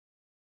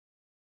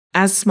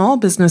As small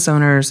business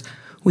owners,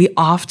 we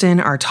often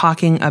are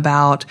talking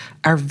about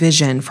our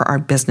vision for our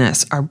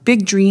business, our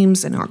big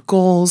dreams and our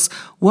goals,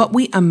 what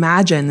we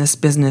imagine this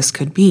business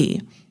could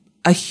be.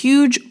 A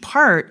huge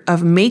part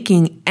of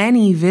making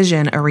any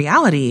vision a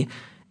reality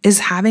is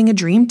having a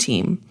dream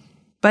team.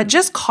 But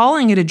just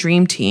calling it a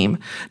dream team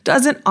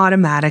doesn't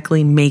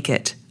automatically make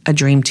it a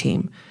dream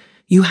team.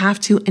 You have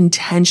to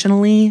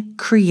intentionally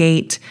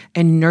create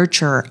and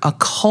nurture a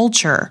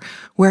culture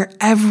where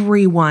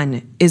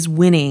everyone is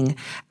winning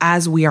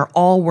as we are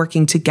all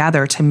working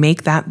together to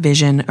make that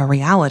vision a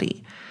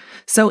reality.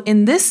 So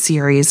in this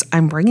series,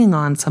 I'm bringing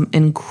on some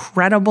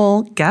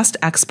incredible guest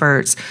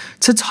experts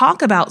to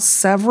talk about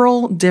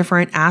several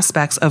different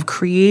aspects of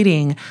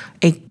creating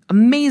an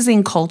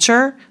amazing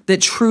culture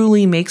that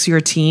truly makes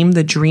your team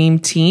the dream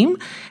team,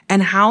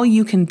 and how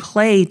you can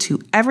play to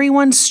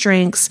everyone's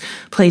strengths,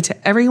 play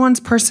to everyone's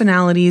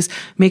personalities,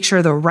 make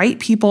sure the right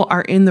people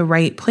are in the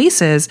right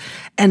places,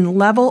 and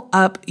level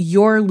up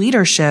your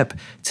leadership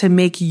to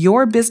make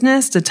your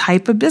business the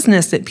type of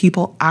business that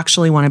people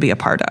actually want to be a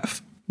part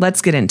of.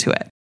 Let's get into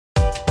it.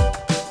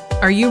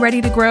 Are you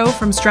ready to grow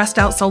from stressed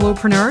out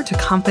solopreneur to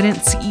confident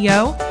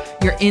CEO?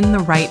 You're in the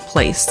right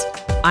place.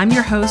 I'm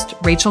your host,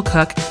 Rachel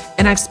Cook,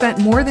 and I've spent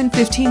more than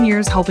 15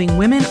 years helping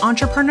women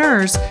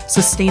entrepreneurs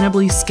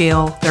sustainably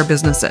scale their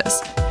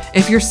businesses.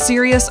 If you're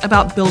serious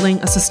about building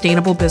a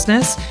sustainable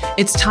business,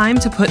 it's time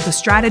to put the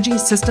strategy,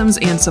 systems,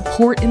 and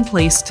support in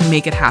place to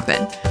make it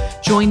happen.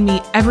 Join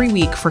me every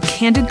week for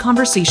candid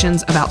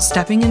conversations about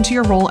stepping into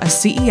your role as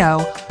CEO,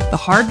 the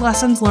hard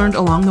lessons learned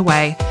along the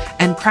way,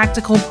 and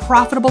practical,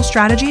 profitable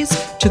strategies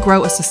to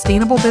grow a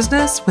sustainable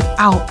business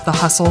without the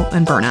hustle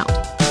and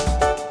burnout.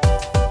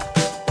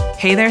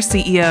 Hey there,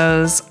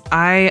 CEOs.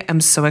 I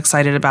am so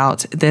excited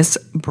about this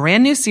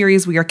brand new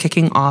series we are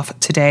kicking off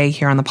today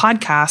here on the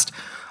podcast,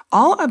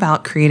 all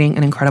about creating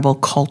an incredible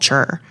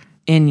culture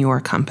in your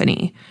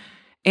company.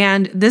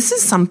 And this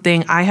is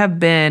something I have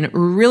been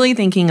really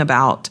thinking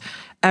about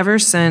ever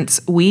since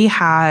we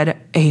had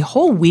a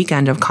whole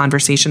weekend of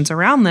conversations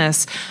around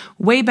this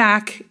way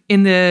back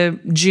in the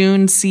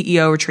June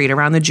CEO retreat,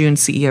 around the June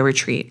CEO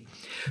retreat.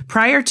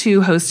 Prior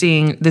to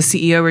hosting the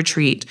CEO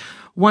retreat,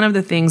 one of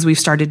the things we've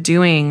started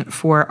doing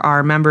for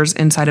our members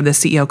inside of the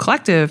CEO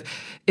Collective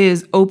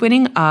is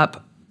opening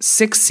up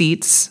 6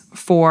 seats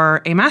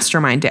for a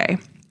mastermind day.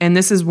 And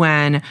this is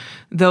when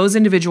those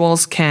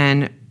individuals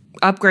can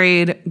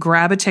upgrade,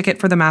 grab a ticket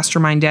for the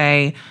mastermind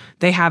day.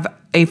 They have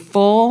a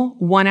full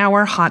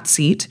 1-hour hot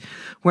seat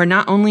where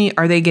not only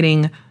are they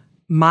getting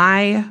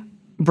my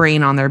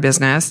brain on their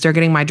business, they're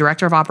getting my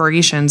director of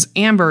operations,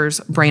 Amber's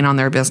brain on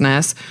their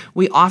business.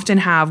 We often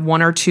have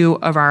 1 or 2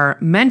 of our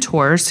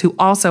mentors who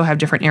also have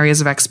different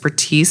areas of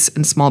expertise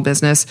in small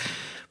business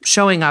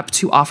showing up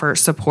to offer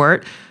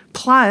support,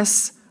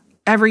 plus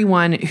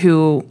everyone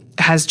who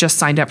has just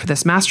signed up for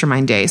this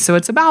mastermind day. So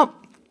it's about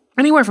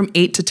anywhere from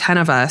 8 to 10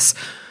 of us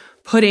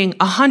putting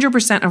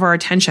 100% of our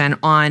attention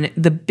on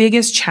the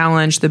biggest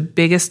challenge, the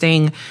biggest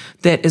thing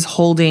that is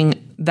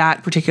holding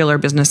that particular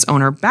business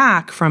owner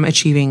back from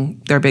achieving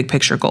their big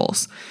picture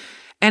goals.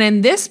 And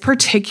in this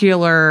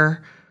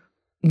particular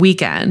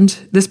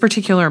weekend, this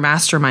particular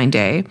mastermind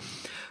day,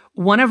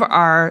 one of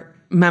our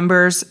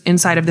members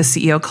inside of the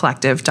CEO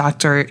Collective,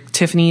 Dr.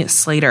 Tiffany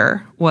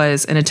Slater,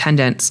 was in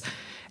attendance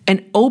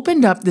and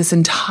opened up this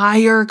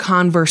entire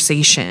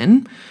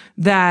conversation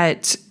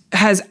that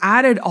has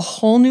added a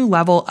whole new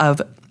level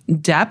of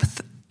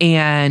depth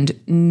and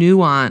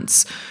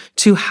nuance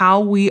to how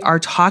we are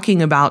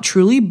talking about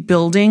truly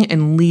building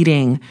and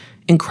leading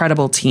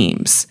incredible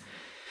teams.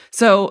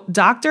 So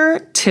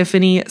Dr.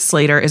 Tiffany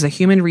Slater is a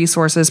human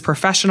resources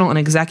professional and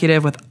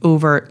executive with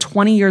over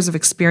 20 years of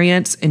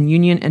experience in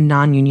union and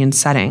non-union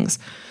settings.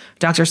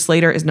 Dr.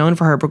 Slater is known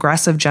for her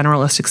progressive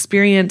generalist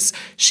experience.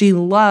 She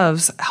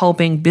loves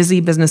helping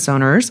busy business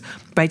owners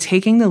by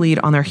taking the lead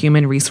on their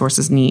human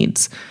resources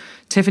needs.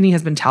 Tiffany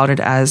has been touted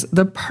as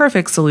the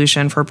perfect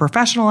solution for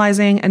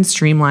professionalizing and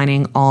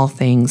streamlining all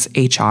things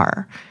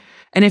HR.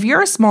 And if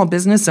you're a small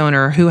business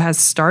owner who has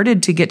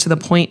started to get to the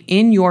point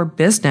in your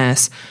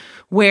business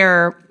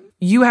where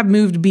you have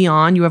moved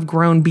beyond, you have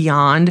grown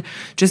beyond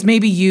just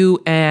maybe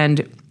you and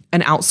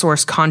an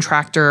outsourced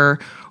contractor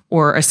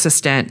or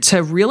assistant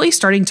to really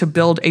starting to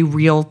build a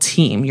real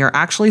team, you're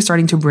actually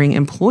starting to bring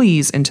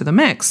employees into the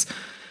mix,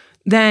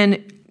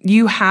 then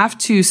you have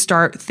to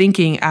start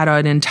thinking at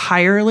an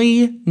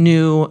entirely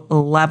new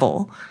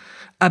level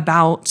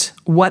about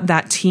what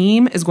that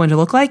team is going to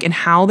look like and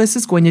how this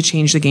is going to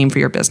change the game for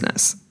your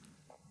business.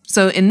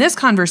 So in this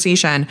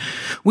conversation,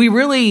 we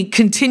really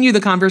continue the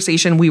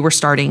conversation we were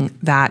starting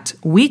that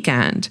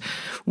weekend,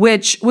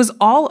 which was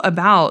all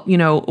about,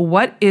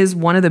 what is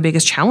one of the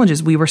biggest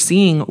challenges we were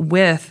seeing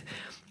with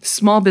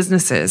small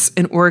businesses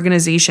and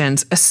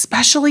organizations,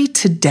 especially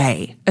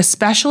today,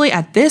 especially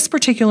at this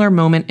particular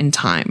moment in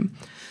time.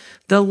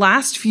 The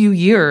last few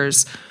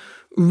years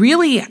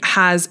really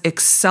has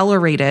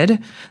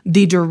accelerated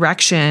the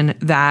direction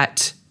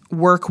that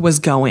work was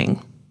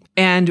going.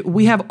 And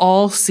we have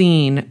all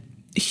seen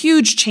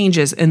huge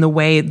changes in the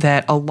way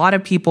that a lot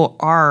of people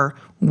are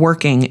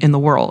working in the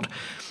world.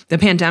 The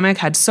pandemic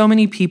had so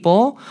many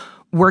people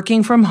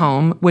working from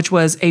home, which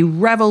was a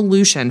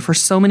revolution for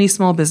so many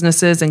small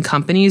businesses and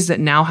companies that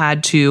now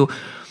had to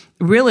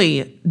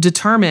really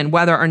determine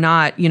whether or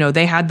not,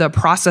 they had the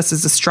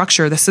processes, the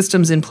structure, the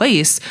systems in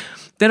place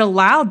that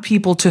allowed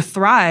people to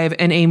thrive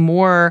in a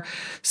more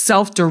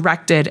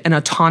self-directed and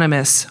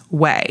autonomous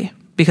way,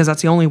 because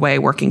that's the only way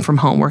working from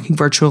home, working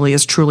virtually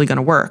is truly going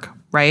to work,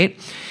 right?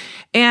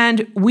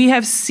 And we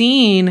have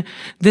seen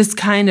this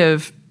kind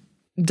of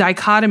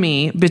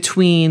dichotomy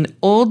between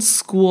old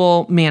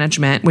school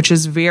management, which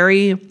is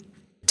very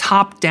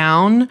top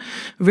down,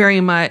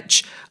 very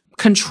much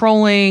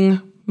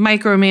controlling,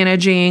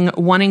 micromanaging,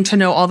 wanting to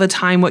know all the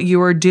time what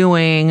you are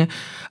doing,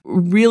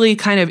 really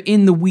kind of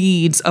in the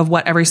weeds of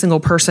what every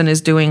single person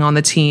is doing on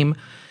the team,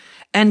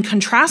 and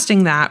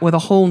contrasting that with a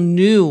whole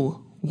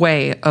new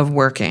way of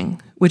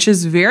working, which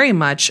is very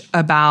much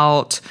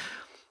about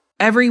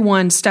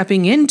everyone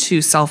stepping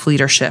into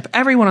self-leadership,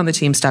 everyone on the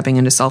team stepping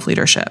into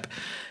self-leadership,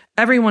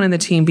 everyone in the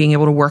team being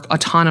able to work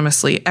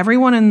autonomously,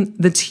 everyone in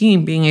the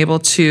team being able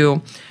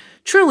to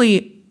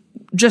truly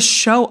just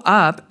show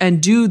up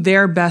and do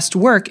their best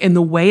work in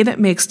the way that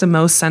makes the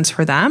most sense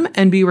for them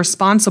and be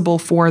responsible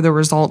for the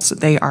results that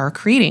they are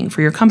creating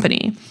for your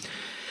company.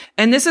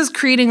 And this is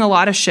creating a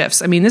lot of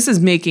shifts. I mean, this is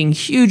making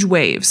huge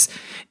waves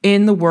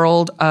in the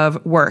world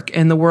of work,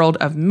 in the world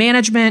of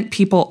management.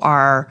 People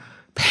are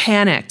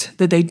panicked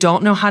that they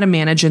don't know how to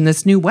manage in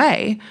this new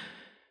way.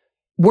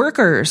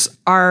 Workers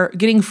are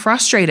getting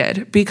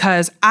frustrated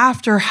because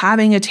after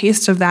having a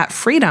taste of that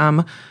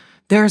freedom,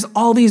 there's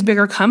all these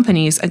bigger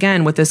companies,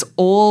 again, with this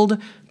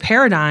old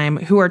paradigm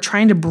who are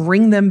trying to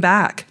bring them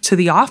back to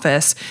the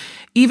office,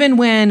 even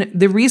when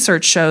the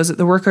research shows that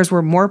the workers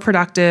were more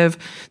productive,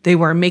 they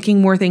were making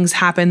more things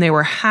happen, they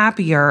were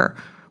happier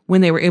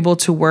when they were able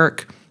to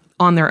work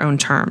on their own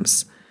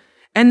terms.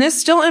 And this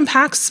still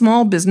impacts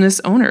small business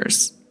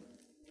owners.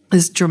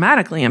 This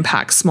dramatically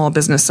impacts small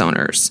business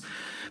owners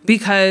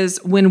because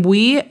when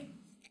we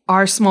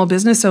are small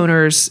business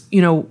owners,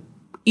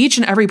 each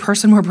and every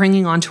person we're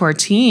bringing onto our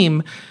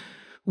team,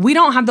 we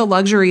don't have the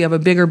luxury of a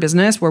bigger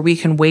business where we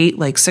can wait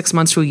like 6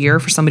 months to a year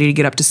for somebody to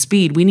get up to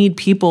speed. We need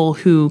people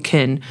who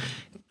can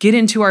get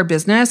into our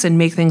business and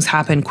make things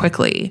happen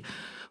quickly.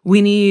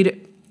 We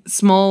need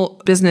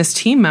small business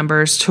team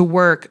members to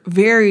work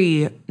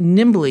very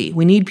nimbly.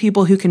 We need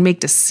people who can make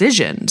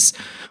decisions.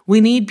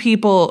 We need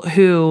people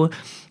who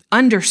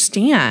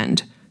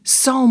understand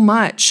so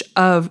much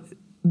of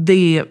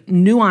the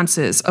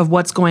nuances of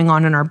what's going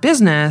on in our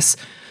business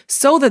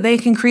so that they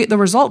can create the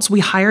results we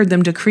hired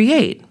them to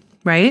create,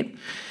 right?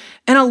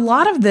 And a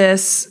lot of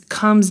this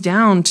comes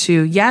down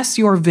to, yes,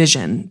 your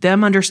vision,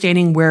 them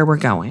understanding where we're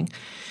going.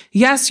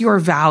 Yes, your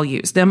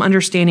values, them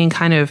understanding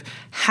kind of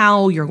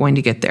how you're going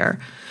to get there.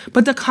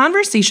 But the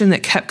conversation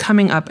that kept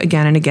coming up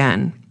again and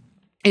again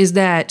is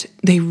that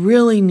they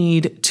really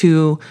need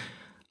to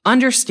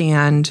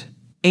understand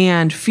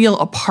and feel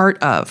a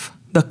part of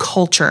the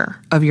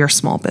culture of your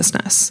small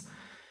business.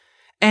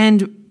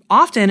 And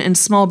often in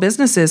small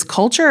businesses,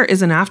 culture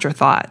is an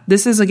afterthought.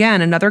 This is,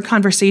 again, another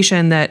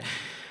conversation that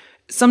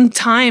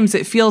sometimes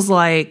it feels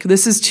like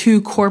this is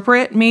too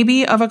corporate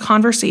maybe of a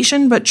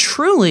conversation, but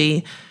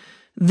truly,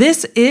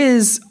 this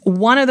is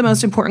one of the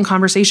most important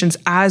conversations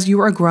as you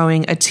are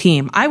growing a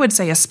team. I would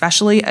say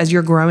especially as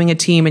you're growing a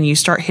team and you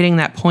start hitting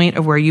that point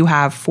of where you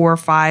have 4 or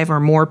 5 or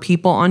more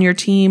people on your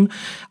team.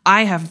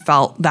 I have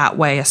felt that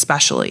way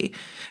especially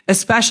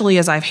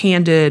as I've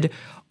handed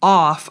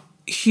off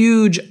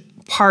huge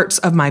parts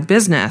of my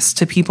business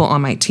to people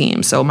on my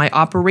team. So my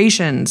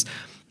operations,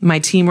 my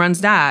team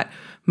runs that.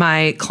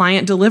 My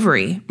client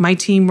delivery, my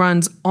team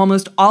runs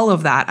almost all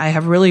of that. I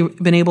have really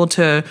been able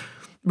to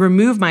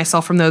remove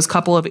myself from those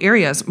couple of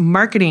areas.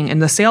 Marketing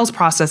and the sales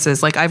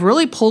processes, like I've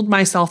really pulled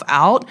myself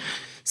out.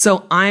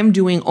 So I'm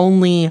doing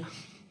only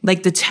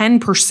like the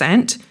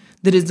 10%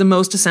 that is the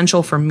most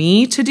essential for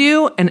me to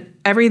do. And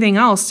everything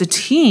else, the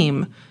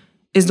team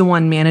is the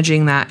one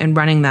managing that and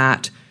running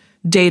that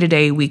day to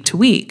day, week to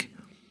week.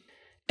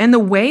 And the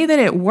way that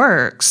it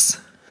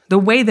works, the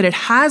way that it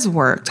has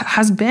worked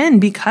has been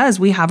because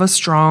we have a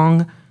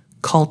strong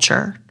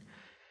culture.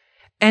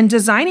 And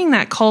designing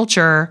that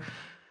culture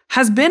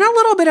has been a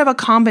little bit of a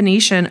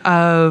combination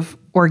of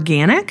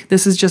organic.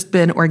 This has just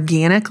been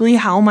organically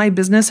how my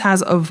business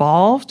has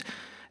evolved,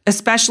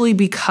 especially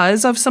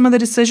because of some of the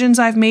decisions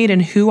I've made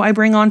and who I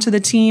bring onto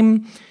the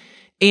team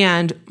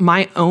and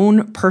my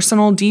own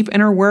personal deep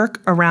inner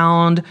work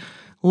around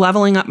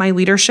leveling up my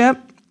leadership.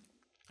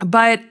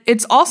 But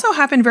it's also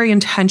happened very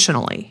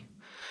intentionally.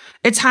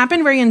 It's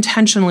happened very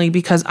intentionally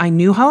because I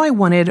knew how I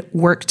wanted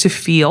work to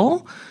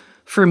feel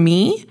for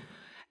me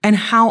and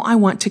how I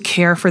want to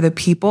care for the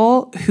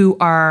people who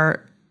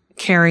are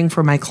caring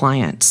for my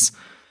clients.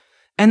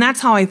 And that's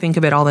how I think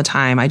of it all the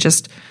time. I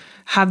just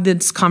have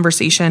this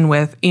conversation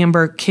with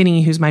Amber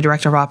Kinney, who's my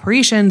director of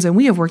operations, and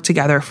we have worked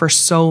together for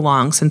so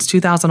long, since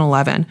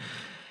 2011.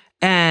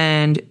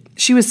 And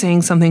she was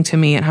saying something to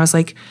me, and I was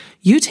like,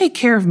 you take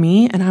care of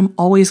me, and I'm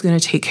always going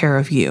to take care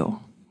of you,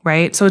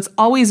 right? So it's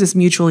always this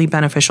mutually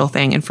beneficial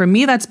thing. And for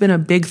me, that's been a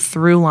big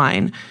through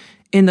line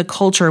in the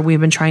culture we've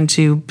been trying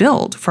to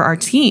build for our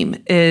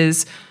team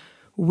is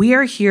we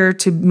are here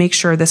to make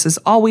sure this is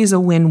always a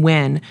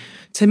win-win,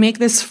 to make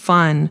this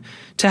fun,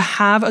 to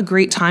have a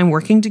great time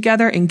working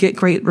together and get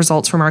great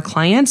results from our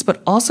clients,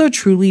 but also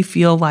truly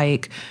feel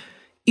like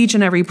each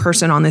and every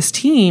person on this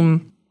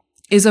team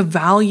is a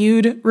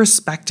valued,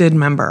 respected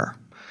member.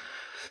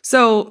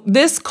 So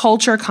this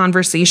culture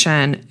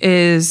conversation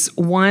is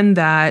one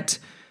that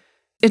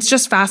it's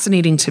just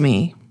fascinating to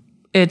me.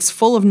 It's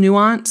full of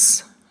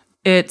nuance.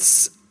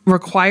 It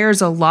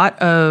requires a lot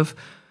of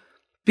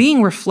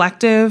being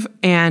reflective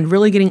and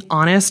really getting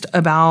honest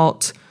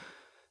about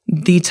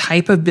the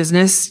type of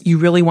business you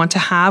really want to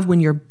have when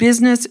your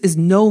business is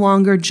no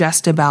longer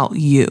just about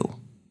you.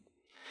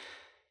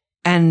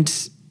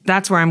 And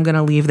that's where I'm going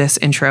to leave this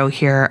intro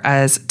here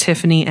as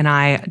Tiffany and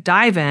I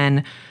dive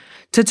in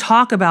to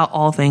talk about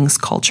all things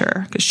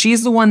culture, because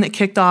she's the one that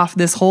kicked off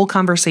this whole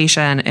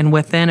conversation. And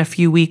within a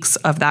few weeks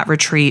of that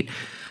retreat,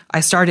 I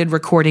started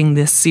recording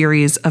this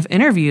series of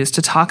interviews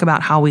to talk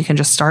about how we can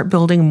just start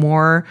building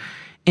more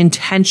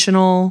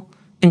intentional,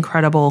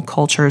 incredible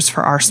cultures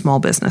for our small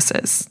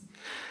businesses.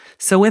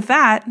 So with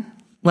that,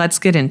 let's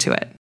get into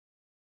it.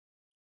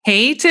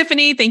 Hey,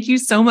 Tiffany, thank you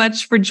so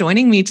much for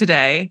joining me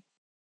today.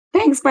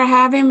 Thanks for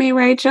having me,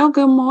 Rachel.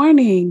 Good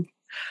morning.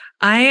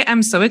 I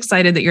am so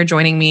excited that you're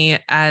joining me.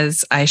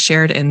 As I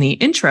shared in the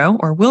intro,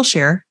 or will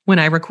share when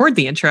I record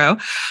the intro.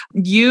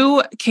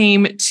 You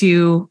came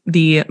to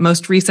the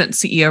most recent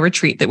CEO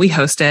retreat that we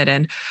hosted.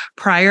 And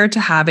prior to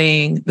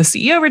having the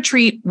CEO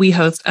retreat, we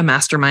host a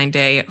mastermind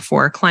day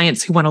for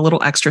clients who want a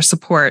little extra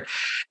support.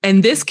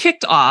 And this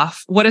kicked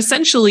off what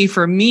essentially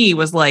for me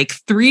was like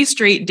 3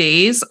 straight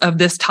days of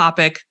this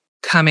topic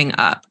coming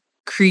up,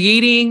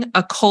 creating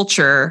a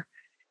culture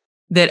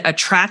that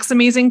attracts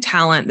amazing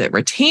talent, that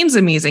retains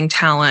amazing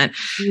talent,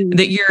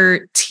 that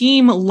your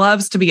team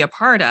loves to be a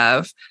part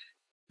of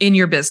in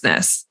your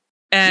business.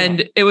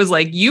 And It was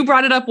like, you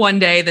brought it up one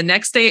day. The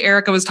next day,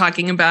 Erica was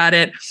talking about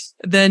it.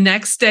 The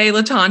next day,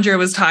 Latondra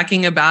was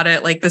talking about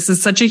it. Like, this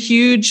is such a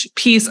huge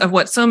piece of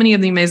what so many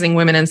of the amazing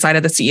women inside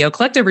of the CEO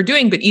Collective are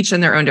doing, but each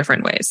in their own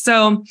different ways.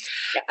 So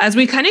as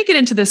we kind of get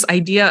into this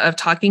idea of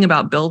talking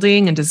about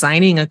building and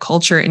designing a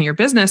culture in your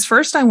business,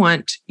 first, I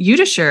want you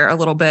to share a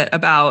little bit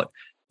about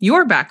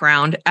your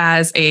background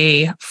as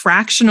a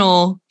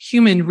fractional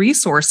human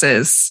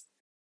resources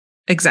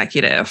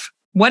executive.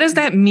 What does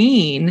that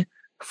mean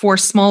for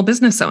small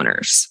business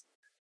owners?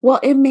 Well,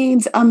 it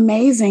means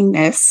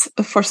amazingness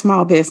for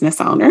small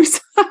business owners.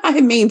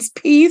 It means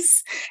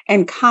peace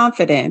and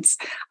confidence.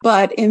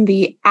 But in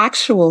the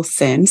actual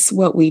sense,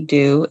 what we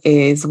do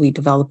is we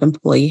develop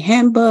employee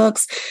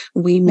handbooks,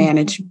 we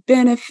manage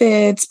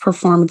benefits,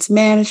 performance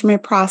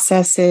management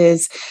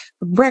processes,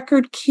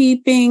 record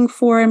keeping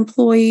for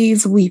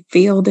employees. We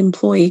field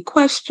employee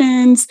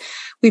questions.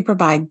 We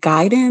provide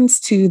guidance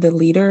to the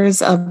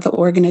leaders of the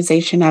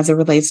organization as it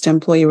relates to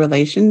employee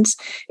relations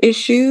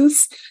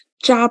issues,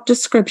 job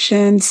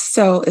descriptions.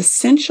 So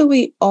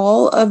essentially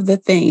all of the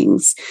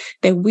things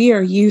that we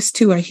are used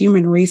to a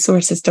human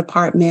resources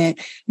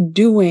department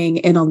doing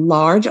in a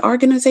large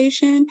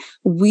organization,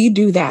 we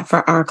do that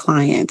for our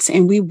clients,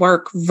 and we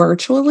work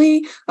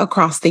virtually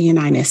across the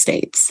United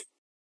States.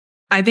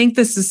 I think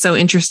this is so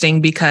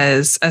interesting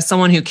because as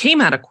someone who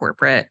came out of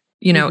corporate,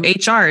 you know,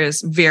 HR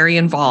is very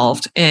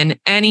involved in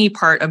any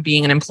part of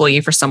being an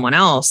employee for someone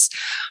else.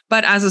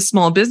 But as a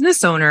small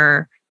business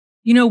owner,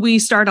 you know, we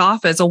start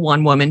off as a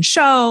one-woman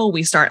show,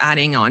 we start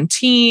adding on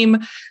team,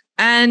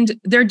 and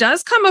there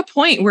does come a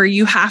point where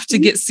you have to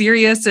get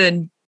serious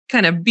and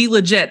kind of be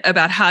legit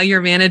about how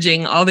you're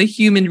managing all the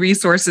human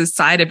resources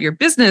side of your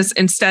business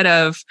instead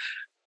of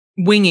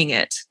winging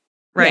it.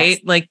 Right?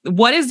 Yes. Like,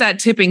 what is that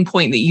tipping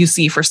point that you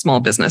see for small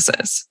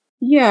businesses?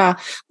 Yeah.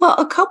 Well,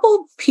 a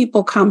couple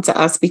people come to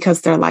us because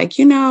they're like,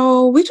 you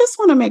know, we just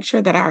want to make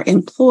sure that our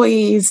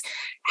employees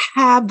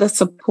have the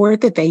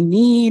support that they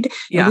need.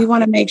 Yeah. And we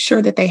want to make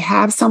sure that they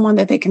have someone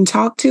that they can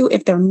talk to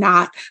if they're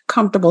not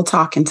comfortable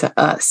talking to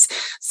us.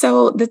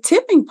 So the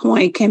tipping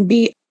point can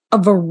be a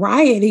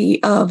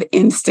variety of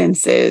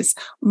instances.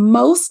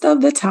 Most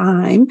of the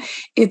time,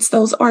 it's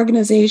those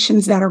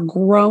organizations that are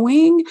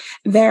growing.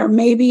 They're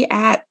maybe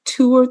at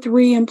 2 or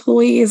 3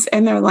 employees,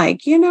 and they're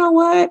like, you know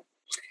what?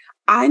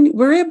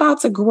 We're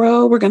about to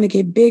grow. We're going to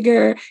get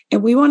bigger,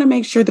 and we want to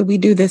make sure that we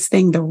do this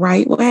thing the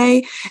right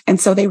way. And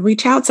so they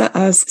reach out to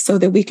us so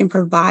that we can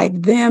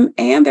provide them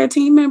and their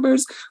team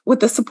members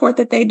with the support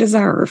that they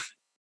deserve.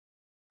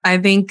 I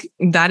think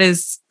that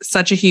is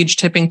such a huge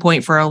tipping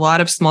point for a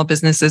lot of small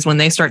businesses when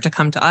they start to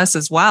come to us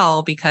as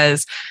well,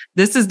 because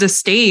this is the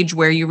stage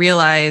where you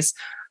realize,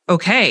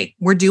 okay,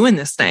 we're doing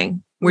this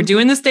thing. We're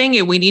doing this thing,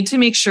 and we need to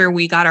make sure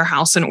we got our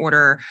house in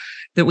order,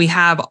 that we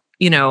have,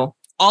 you know,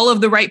 all of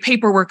the right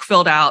paperwork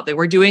filled out, that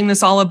we're doing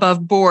this all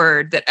above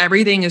board, that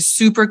everything is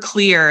super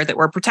clear, that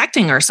we're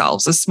protecting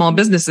ourselves as small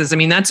businesses. I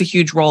mean, that's a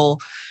huge role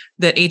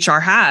that HR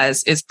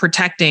has, is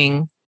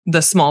protecting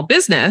the small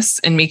business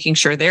and making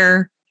sure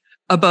they're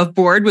above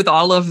board with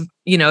all of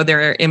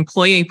their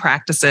employee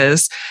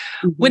practices.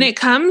 When it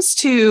comes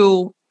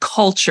to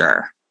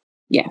culture,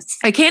 yes,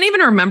 I can't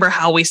even remember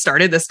how we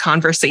started this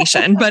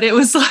conversation, but it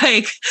was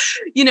like,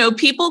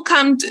 people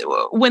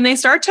when they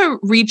start to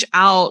reach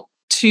out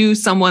to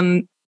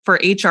someone for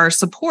HR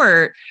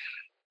support,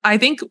 I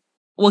think,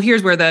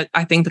 here's where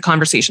I think the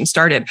conversation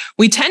started.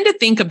 We tend to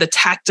think of the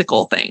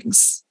tactical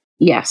things.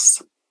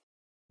 Yes.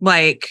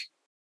 Like,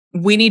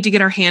 we need to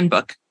get our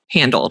handbook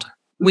handled.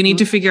 We need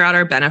to figure out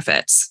our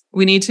benefits.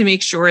 We need to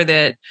make sure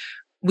that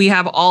we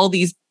have all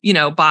these,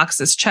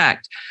 boxes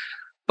checked.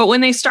 But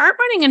when they start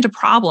running into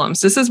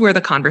problems, this is where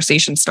the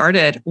conversation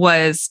started,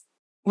 was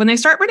when they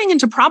start running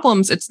into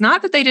problems, it's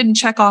not that they didn't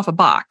check off a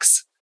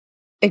box.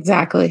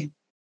 Exactly.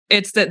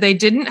 It's that they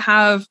didn't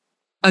have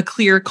a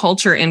clear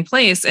culture in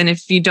place. And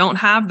if you don't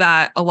have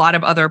that, a lot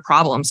of other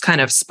problems kind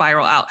of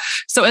spiral out.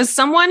 So as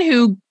someone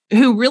who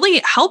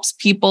really helps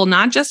people,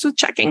 not just with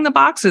checking the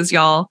boxes,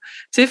 y'all,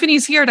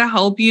 Tiffany's here to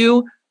help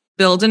you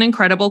build an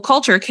incredible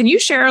culture. Can you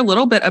share a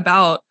little bit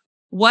about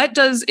what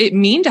does it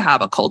mean to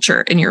have a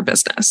culture in your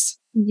business?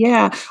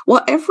 Yeah.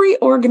 Well, every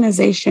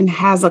organization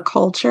has a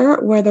culture,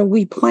 whether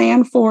we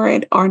plan for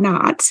it or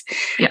not,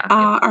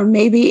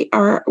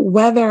 or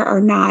whether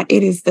or not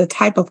it is the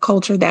type of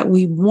culture that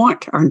we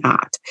want or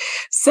not.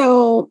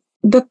 So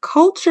the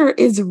culture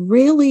is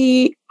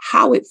really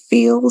how it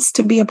feels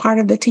to be a part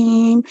of the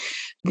team,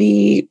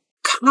 the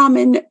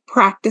common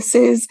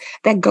practices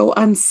that go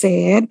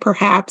unsaid.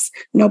 Perhaps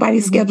nobody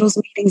schedules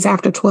meetings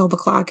after 12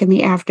 o'clock in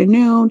the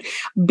afternoon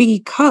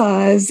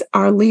because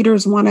our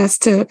leaders want us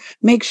to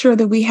make sure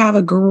that we have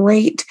a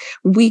great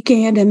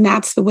weekend. And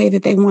that's the way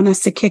that they want us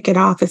to kick it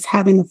off, is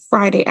having a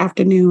Friday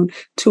afternoon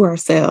to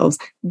ourselves.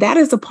 That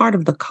is a part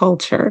of the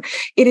culture.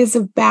 It is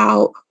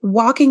about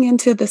walking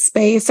into the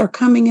space or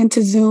coming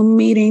into Zoom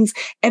meetings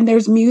and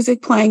there's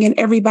music playing and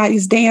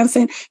everybody's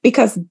dancing,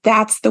 because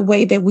that's the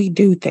way that we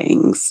do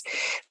things.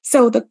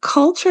 So the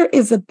culture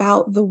is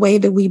about the way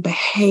that we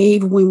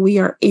behave when we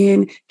are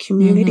in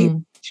community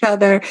with each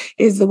other.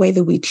 It is the way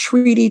that we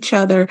treat each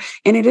other,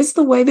 and it is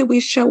the way that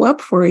we show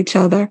up for each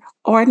other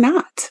or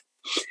not.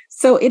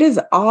 So it is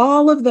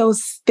all of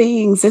those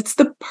things. It's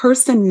the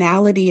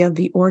personality of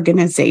the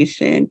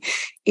organization.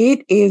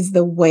 It is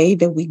the way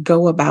that we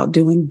go about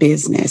doing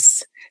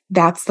business.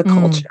 That's the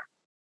culture.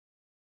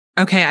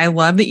 Okay. I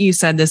love that you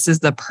said this is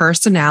the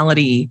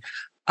personality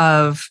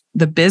of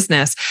the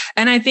business.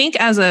 And I think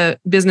as a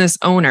business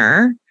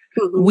owner,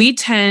 we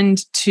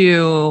tend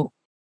to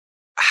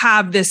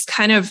have this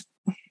kind of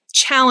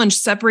challenge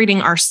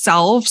separating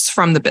ourselves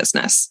from the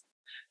business.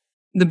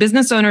 The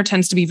business owner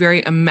tends to be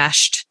very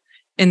enmeshed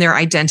in their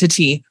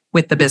identity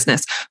with the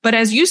business. But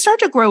as you start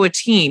to grow a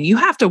team, you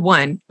have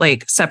to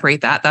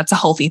separate that. That's a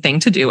healthy thing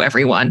to do,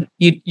 everyone.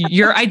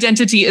 Your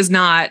identity is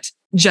not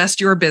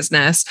just your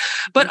business,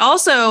 but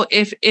also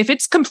if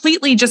it's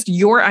completely just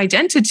your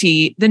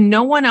identity, then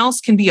no one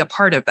else can be a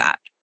part of that.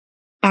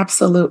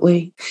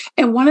 Absolutely.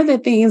 And one of the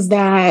things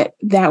that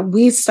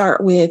we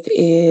start with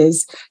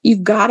is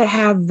you've got to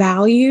have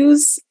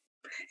values.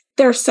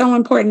 They're so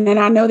important. And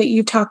I know that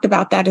you've talked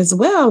about that as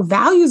well.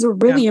 Values are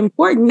really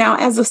important. Now,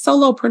 as a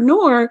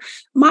solopreneur,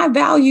 my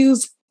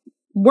values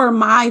were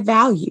my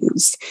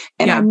values,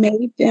 and I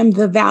made them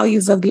the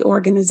values of the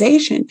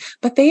organization,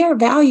 but they are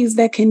values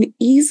that can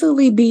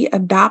easily be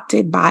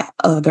adopted by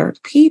other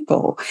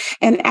people.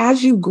 And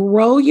as you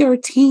grow your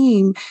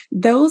team,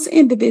 those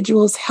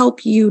individuals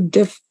help you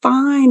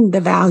define the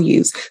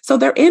values. So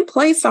they're in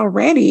place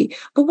already,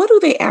 but what do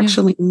they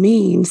actually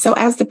mean? So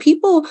as the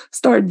people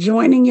start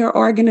joining your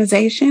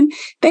organization,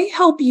 they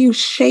help you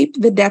shape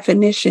the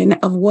definition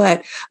of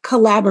what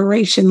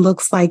collaboration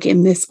looks like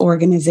in this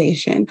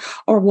organization,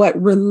 or what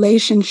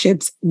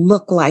relationships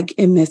look like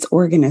in this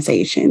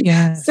organization.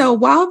 Yes. So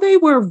while they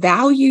were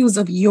values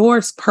of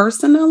yours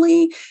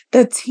personally,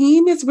 the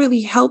team is really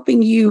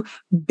helping you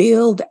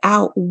build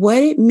out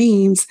what it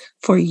means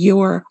for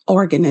your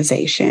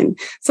organization.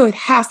 So it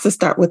has to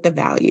start with the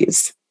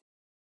values.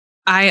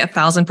 I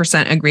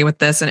 1,000% agree with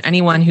this. And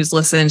anyone who's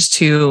listened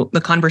to the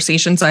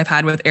conversations I've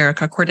had with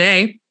Erica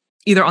Corday,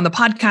 either on the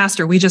podcast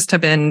or we just have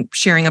been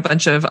sharing a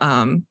bunch of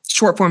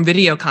short form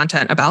video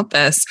content about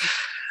this,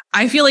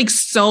 I feel like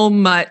so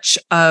much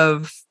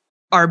of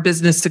our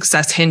business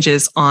success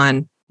hinges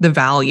on the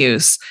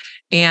values.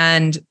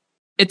 And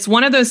it's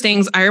one of those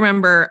things I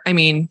remember,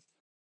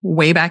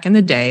 way back in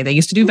the day, they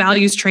used to do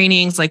values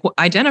trainings, like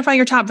identify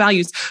your top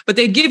values, but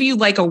they'd give you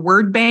like a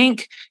word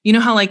bank. You know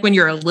how like when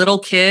you're a little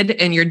kid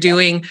and you're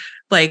doing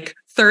like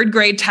third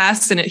grade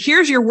tests and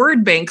here's your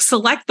word bank,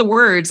 select the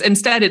words.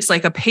 Instead, it's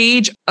like a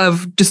page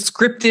of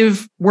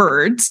descriptive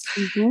words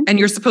and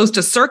you're supposed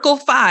to circle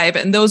 5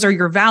 and those are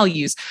your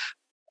values.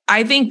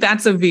 I think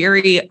that's a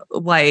very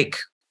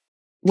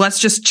let's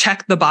just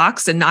check the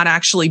box and not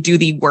actually do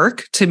the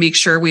work to make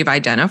sure we've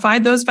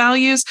identified those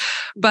values.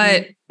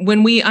 But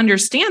when we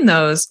understand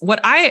those,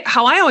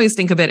 how I always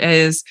think of it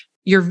is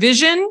your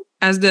vision.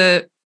 As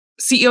the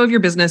CEO of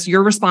your business,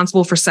 you're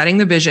responsible for setting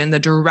the vision, the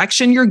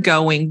direction you're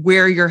going,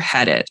 where you're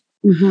headed.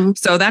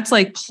 So that's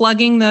like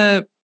plugging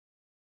the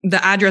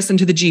address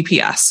into the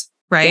GPS.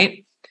 right?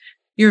 Yeah.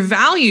 Your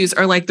values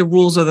are like the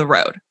rules of the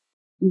road.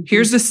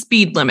 Here's the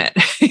speed limit.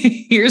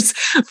 Here's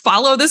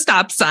follow the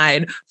stop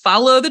sign,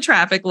 follow the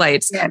traffic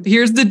lights. Yeah.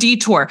 Here's the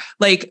detour.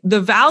 Like the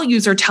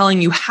values are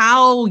telling you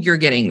how you're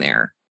getting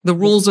there, the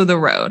rules of the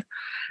road.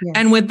 Yes.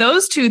 And with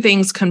those two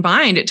things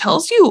combined, it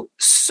tells you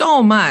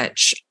so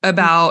much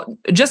about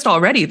just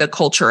already the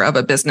culture of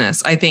a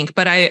business, I think.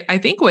 But I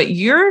think what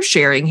you're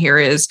sharing here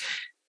is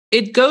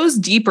it goes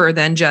deeper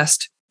than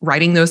just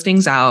writing those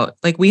things out.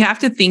 Like we have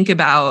to think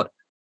about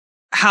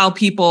how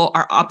people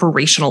are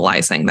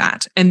operationalizing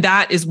that. And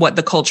that is what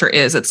the culture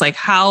is. It's like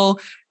how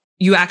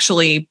you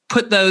actually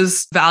put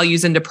those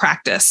values into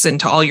practice,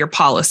 into all your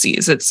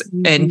policies. It's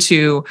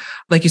into,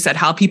 like you said,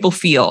 how people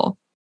feel,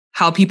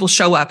 how people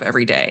show up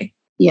every day.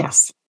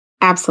 Yes,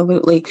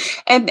 absolutely.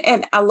 And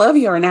I love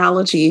your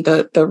analogy,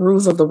 the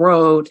rules of the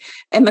road.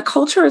 And the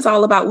culture is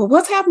all about, well,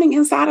 what's happening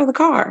inside of the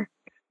car?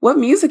 What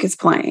music is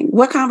playing?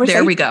 What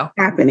conversation is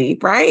happening,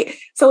 right?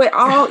 So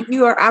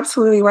you are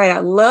absolutely right. I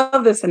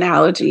love this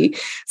analogy.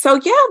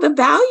 So yeah, the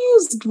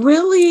values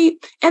really,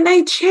 and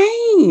they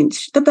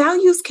change. The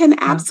values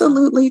can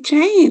absolutely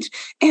change,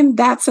 and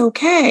that's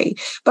okay.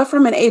 But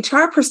from an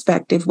HR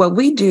perspective, what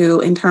we do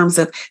in terms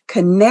of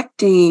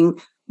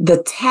connecting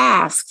the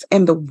tasks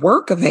and the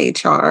work of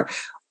HR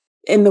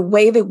and the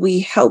way that we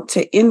help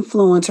to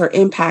influence or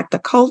impact the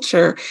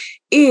culture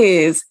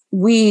is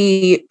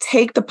we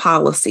take the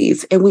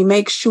policies and we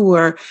make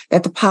sure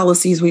that the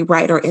policies we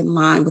write are in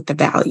line with the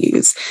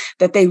values,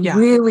 that they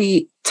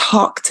really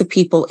talk to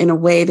people in a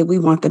way that we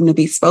want them to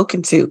be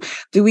spoken to.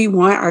 Do we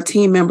want our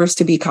team members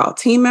to be called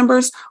team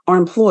members or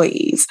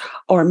employees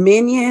or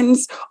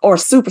minions or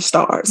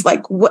superstars?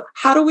 Like,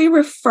 how do we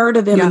refer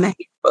to them in the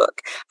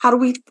handbook? How do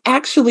we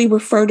actually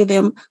refer to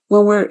them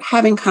when we're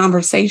having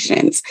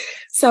conversations?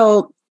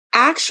 So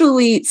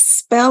actually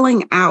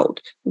spelling out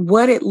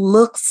what it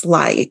looks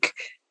like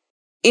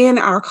in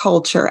our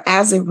culture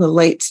as it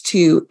relates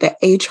to the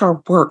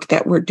HR work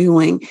that we're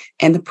doing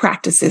and the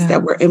practices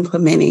that we're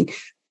implementing.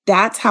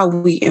 That's how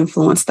we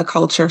influence the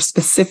culture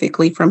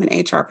specifically from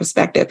an HR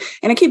perspective.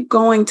 And I keep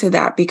going to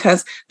that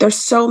because there's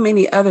so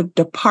many other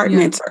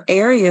departments or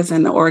areas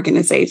in the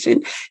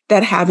organization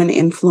that have an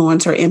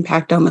influence or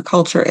impact on the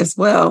culture as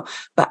well.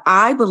 But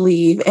I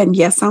believe, and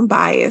yes, I'm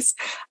biased,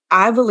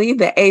 I believe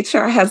that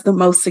HR has the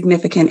most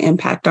significant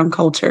impact on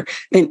culture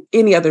than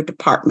any other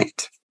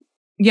department.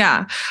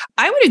 Yeah,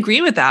 I would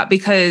agree with that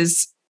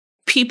because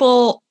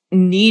people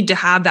need to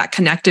have that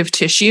connective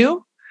tissue.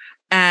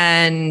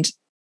 And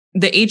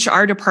the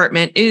HR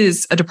department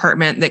is a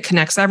department that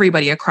connects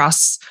everybody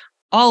across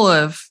all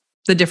of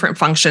the different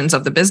functions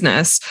of the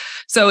business.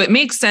 So it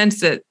makes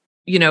sense that,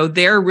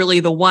 they're really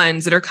the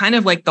ones that are kind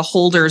of like the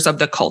holders of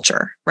the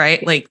culture,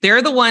 right? Like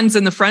they're the ones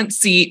in the front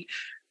seat,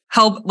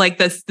 help, like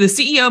the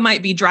CEO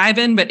might be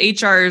driving, but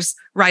HR's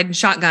riding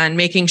shotgun,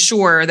 making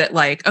sure that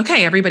like,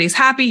 okay, everybody's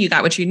happy. You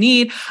got what you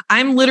need.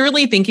 I'm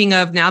literally thinking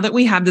of now that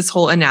we have this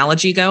whole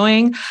analogy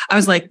going, I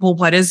was like, well,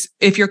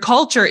 if your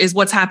culture is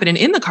what's happening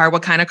in the car,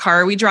 what kind of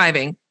car are we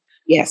driving?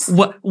 Yes.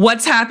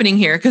 What's happening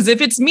here? Because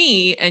if it's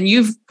me and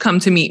you've come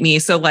to meet me,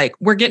 so like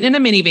we're getting in a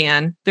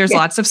minivan, there's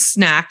lots of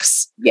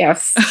snacks.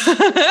 Yes.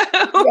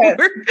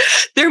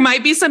 There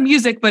might be some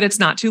music, but it's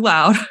not too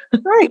loud.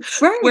 Right.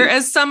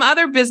 Whereas some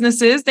other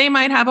businesses, they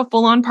might have a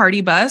full-on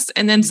party bus.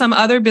 And then some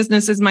other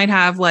businesses might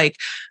have like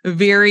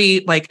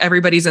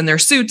everybody's in their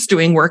suits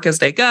doing work as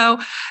they go.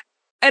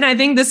 And I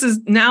think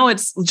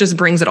it's just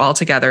brings it all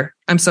together.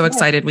 I'm so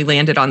excited we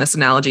landed on this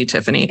analogy,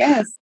 Tiffany.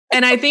 Yes.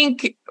 And I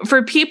think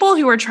for people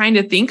who are trying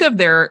to think of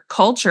their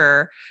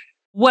culture,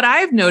 what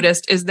I've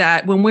noticed is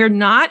that when we're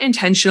not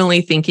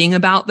intentionally thinking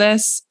about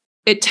this,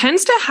 it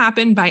tends to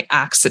happen by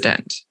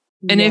accident.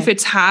 And if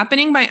it's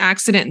happening by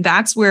accident,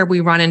 that's where we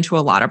run into a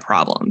lot of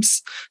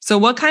problems. So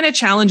what kind of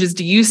challenges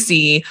do you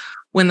see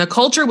when the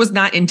culture was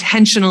not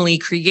intentionally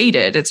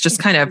created? It's just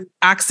kind of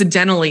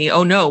accidentally,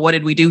 oh no, what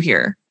did we do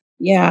here?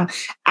 Yeah,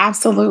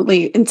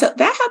 absolutely. And so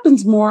that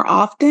happens more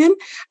often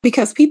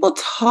because people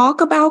talk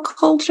about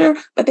culture,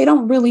 but they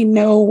don't really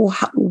know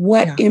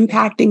what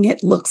impacting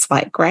it looks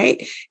like,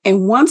 right?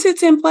 And once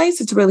it's in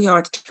place, it's really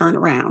hard to turn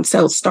around.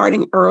 So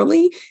starting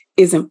early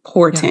is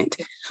important.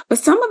 Yeah. But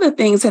some of the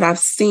things that I've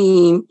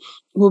seen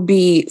will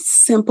be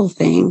simple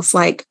things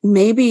like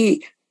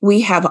maybe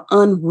we have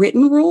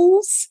unwritten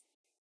rules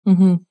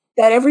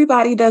that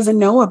everybody doesn't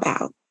know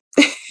about.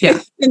 Yeah.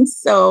 And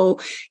so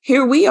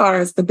here we are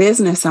as the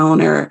business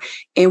owner,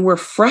 and we're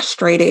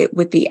frustrated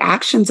with the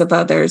actions of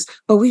others,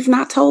 but we've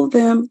not told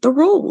them the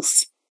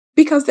rules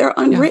because they're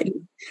unwritten.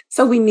 Yeah.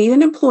 So we need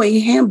an employee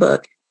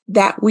handbook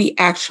that we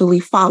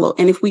actually follow.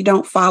 And if we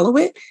don't follow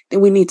it,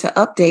 then we need to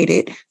update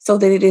it so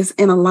that it is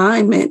in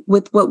alignment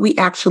with what we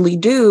actually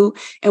do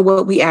and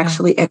what we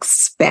actually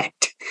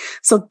expect.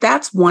 So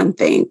that's one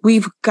thing.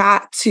 We've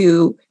got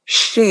to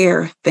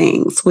share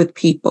things with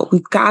people.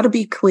 We've got to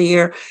be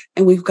clear,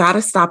 and we've got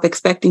to stop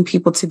expecting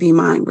people to be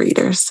mind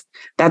readers.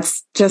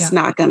 That's just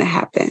not going to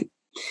happen.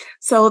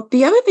 So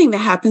the other thing that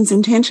happens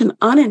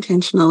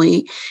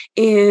unintentionally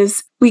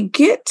is we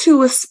get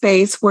to a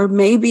space where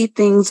maybe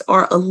things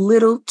are a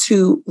little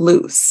too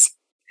loose.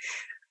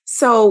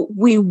 So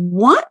we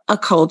want a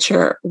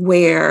culture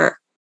where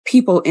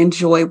people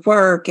enjoy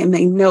work and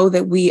they know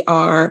that we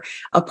are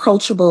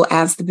approachable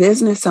as the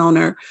business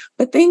owner,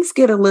 but things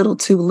get a little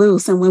too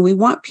loose. And when we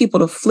want people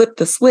to flip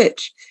the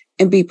switch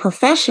and be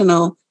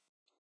professional,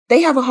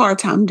 they have a hard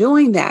time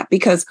doing that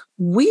because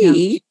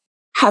we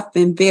have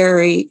been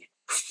very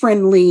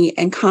friendly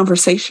and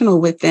conversational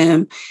with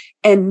them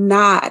and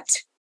not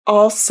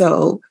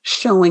also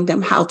showing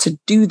them how to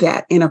do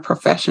that in a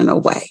professional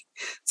way.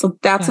 So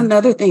that's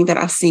another thing that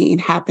I've seen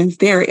happen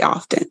very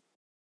often.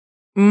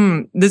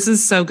 This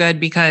is so good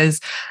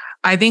because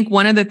I think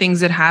one of the things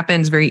that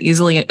happens very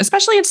easily,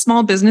 especially in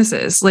small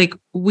businesses, like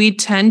we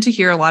tend to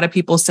hear a lot of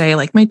people say,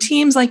 like, my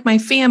team's like my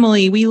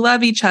family, we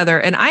love each other.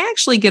 And I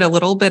actually get a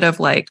little bit of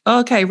like,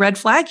 okay, red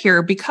flag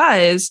here,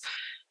 because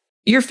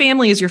your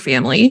family is your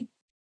family.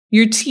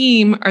 Your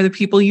team are the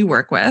people you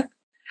work with.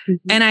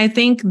 Mm-hmm. And I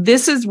think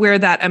this is where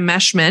that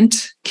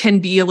enmeshment can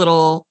be a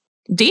little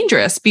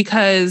dangerous,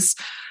 because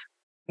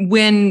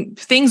when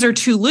things are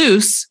too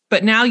loose,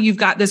 but now you've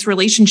got this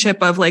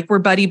relationship of like, we're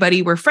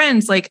buddy, we're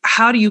friends. Like,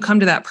 how do you come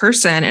to that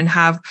person and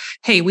have,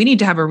 hey, we need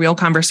to have a real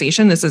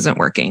conversation. This isn't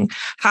working.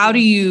 How do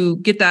you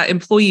get that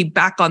employee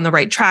back on the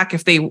right track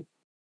if they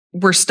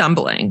were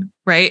stumbling,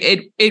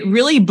 right? It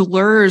really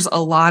blurs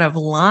a lot of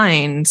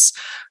lines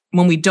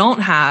when we don't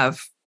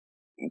have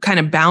kind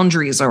of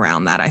boundaries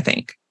around that, I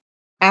think.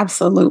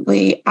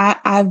 Absolutely.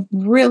 I've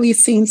really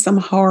seen some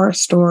horror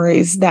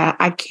stories that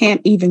I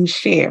can't even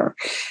share,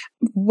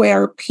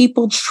 where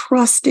people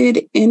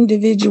trusted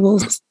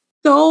individuals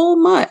so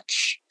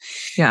much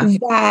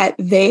that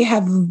they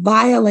have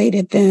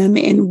violated them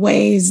in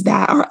ways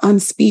that are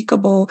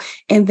unspeakable,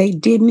 and they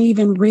didn't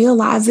even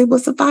realize it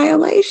was a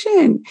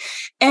violation.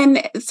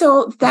 And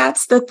so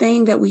that's the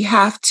thing that we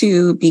have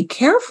to be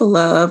careful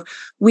of.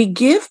 We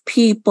give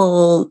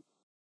people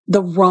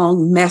the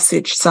wrong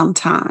message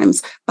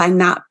sometimes by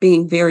not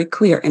being very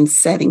clear and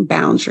setting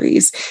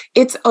boundaries.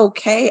 It's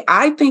okay.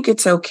 I think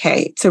it's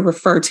okay to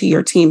refer to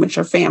your team as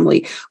your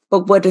family,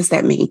 but what does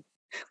that mean?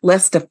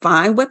 Let's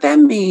define what that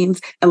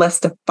means and let's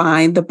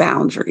define the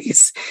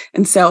boundaries.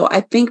 And so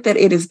I think that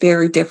it is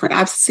very different.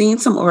 I've seen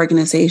some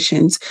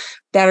organizations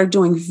that are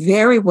doing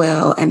very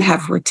well and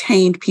have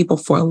retained people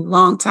for a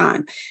long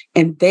time,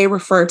 and they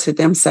refer to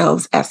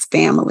themselves as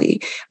family.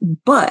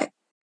 But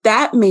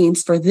that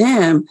means for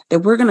them that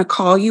we're going to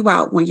call you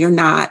out when you're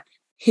not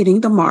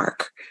hitting the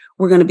mark.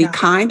 We're going to be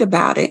kind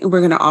about it, and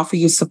we're going to offer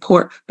you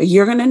support, but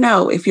you're going to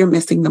know if you're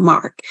missing the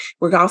mark.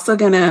 We're also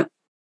going to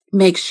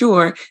make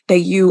sure that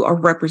you are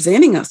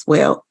representing us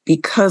well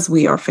because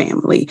we are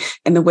family.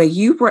 And the way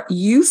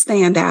you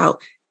stand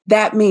out,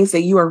 that means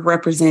that you are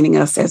representing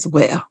us as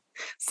well.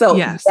 So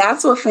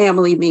that's what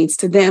family means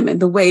to them. And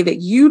the way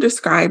that you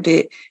described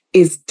it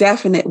is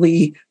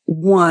definitely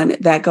one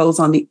that goes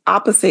on the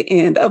opposite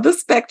end of the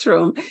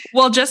spectrum.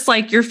 Well, just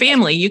like your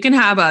family, you can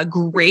have a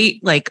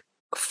great, like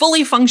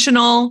fully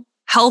functional,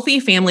 healthy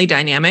family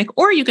dynamic,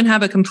 or you can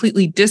have a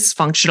completely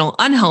dysfunctional,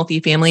 unhealthy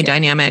family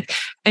dynamic.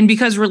 And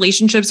because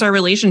relationships are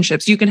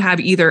relationships, you can have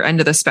either end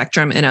of the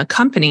spectrum in a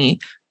company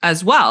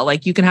as well.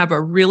 Like you can have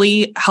a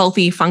really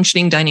healthy,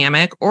 functioning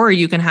dynamic, or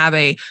you can have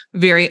a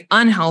very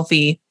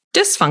unhealthy,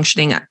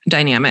 dysfunctioning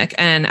dynamic.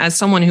 And as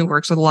someone who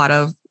works with a lot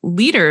of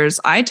leaders,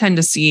 I tend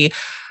to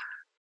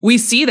we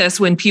see this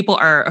when people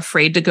are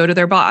afraid to go to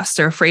their boss.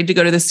 They're afraid to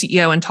go to the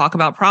CEO and talk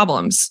about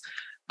problems.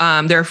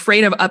 They're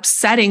afraid of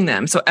upsetting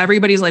them. So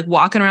everybody's like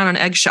walking around on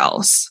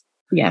eggshells.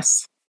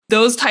 Yes.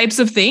 Those types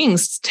of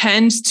things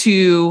tend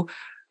to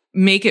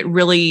make it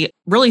really,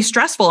 really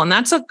stressful. And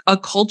that's a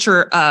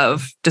culture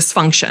of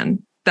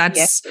dysfunction.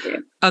 That's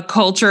a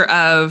culture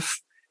of,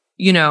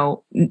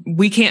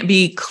 we can't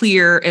be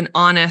clear and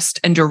honest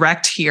and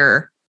direct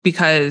here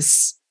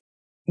because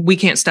we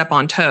can't step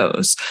on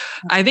toes.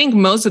 I think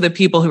most of the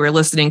people who are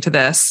listening to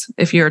this,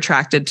 if you're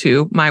attracted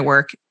to my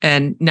work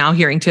and now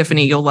hearing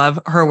Tiffany, you'll love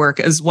her work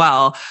as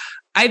well.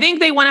 I think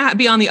they want to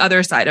be on the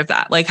other side of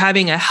that, like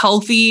having a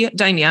healthy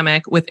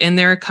dynamic within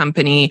their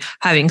company,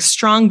 having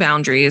strong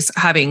boundaries,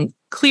 having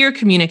clear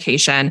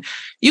communication.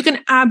 You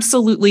can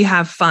absolutely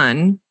have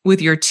fun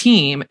with your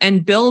team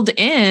and build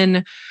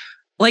in,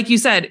 like you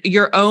said,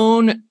 your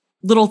own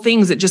little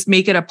things that just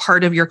make it a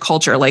part of your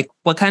culture. Like,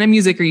 what kind of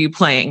music are you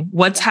playing?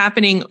 What's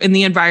happening in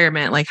the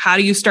environment? Like, how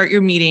do you start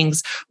your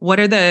meetings?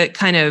 What are the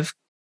kind of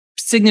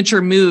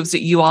signature moves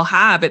that you all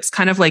have? It's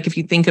kind of like if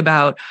you think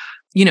about,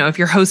 if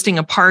you're hosting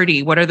a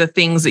party, what are the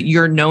things that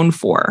you're known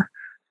for?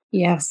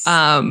 Yes.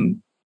 I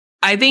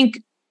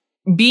think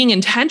being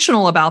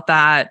intentional about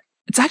that,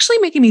 it's actually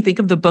making me think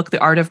of the book, The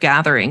Art of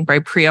Gathering by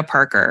Priya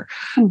Parker.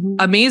 Mm-hmm.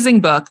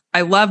 Amazing book.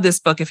 I love this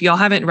book. If y'all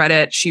haven't read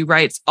it, she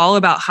writes all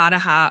about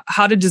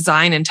how to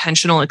design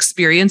intentional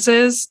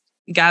experiences,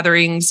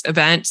 gatherings,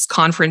 events,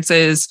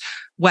 conferences,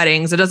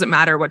 weddings. It doesn't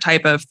matter what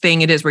type of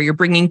thing it is where you're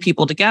bringing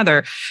people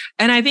together.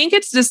 And I think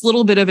it's this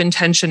little bit of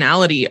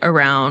intentionality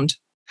around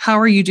how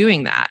are you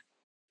doing that?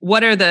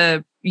 what are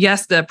the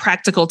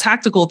practical,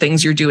 tactical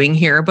things you're doing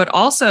here, but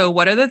also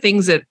what are the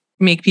things that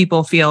make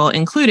people feel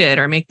included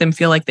or make them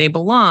feel like they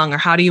belong, or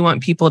how do you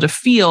want people to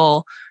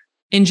feel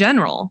in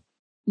general?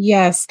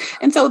 Yes.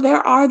 And so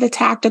there are the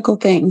tactical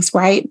things,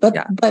 right? But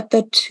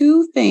the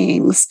two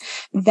things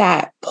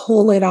that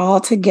pull it all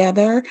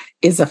together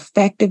is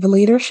effective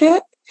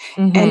leadership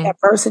and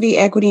diversity,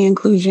 equity,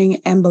 inclusion,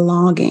 and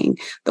belonging.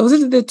 Those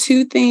are the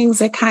two things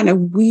that kind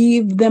of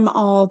weave them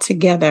all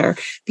together.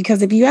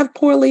 Because if you have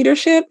poor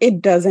leadership,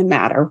 it doesn't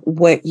matter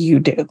what you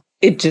do.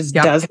 It just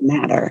doesn't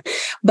matter.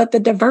 But the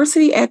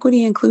diversity,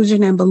 equity,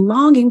 inclusion, and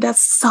belonging, that's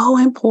so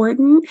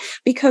important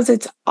because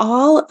it's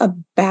all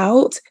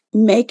about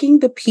making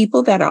the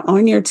people that are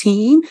on your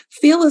team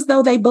feel as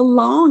though they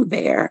belong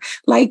there.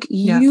 Like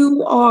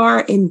you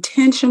are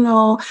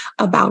intentional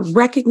about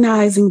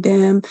recognizing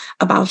them,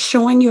 about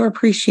showing your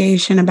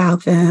appreciation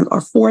about them or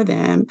for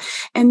them,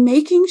 and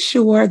making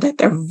sure that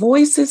their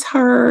voice is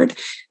heard.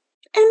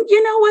 And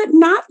you know what?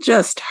 Not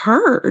just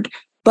heard,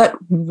 but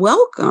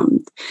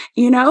welcomed.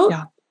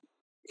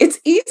 It's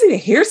easy to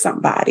hear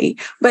somebody,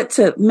 but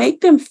to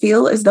make them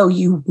feel as though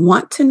you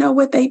want to know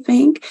what they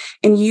think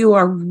and you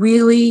are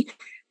really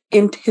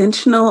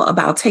intentional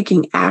about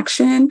taking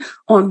action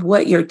on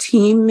what your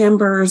team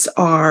members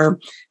are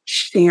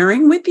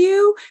sharing with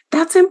you,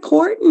 that's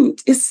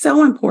important. It's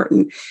so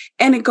important.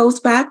 And it goes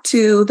back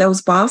to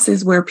those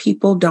bosses where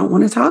people don't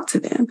want to talk to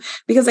them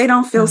because they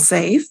don't feel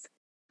safe.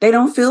 They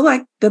don't feel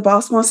like the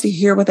boss wants to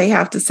hear what they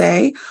have to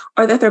say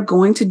or that they're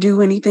going to do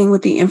anything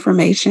with the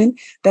information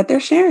that they're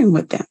sharing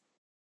with them.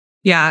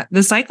 Yeah,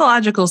 the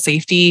psychological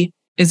safety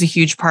is a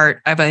huge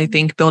part of, I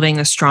think, building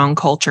a strong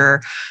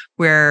culture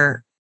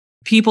where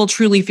people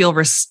truly feel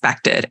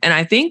respected. And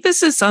I think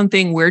this is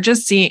something we're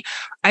just seeing.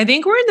 I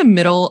think we're in the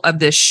middle of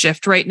this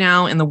shift right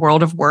now in the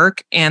world of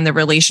work and the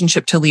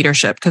relationship to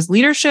leadership. Because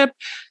leadership,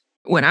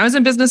 when I was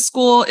in business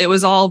school, it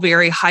was all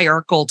very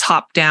hierarchical,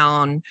 top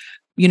down.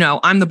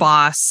 I'm the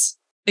boss.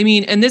 I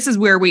mean, and this is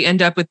where we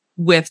end up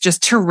with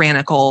just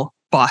tyrannical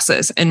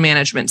bosses and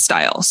management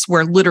styles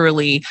where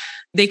literally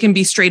they can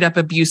be straight up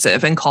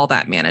abusive and call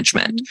that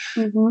management.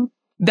 Mm-hmm.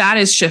 That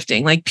is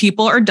shifting. Like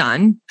people are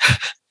done.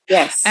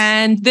 Yes.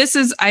 And this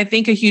is, I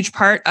think, a huge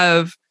part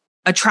of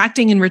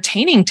attracting and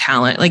retaining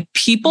talent. Like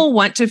people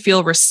want to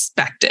feel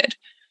respected.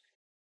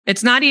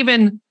 It's not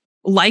even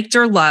liked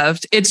or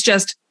loved. It's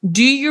just,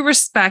 do you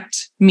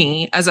respect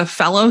me as a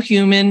fellow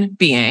human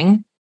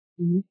being?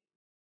 Mm-hmm.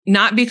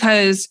 Not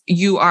because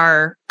you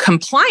are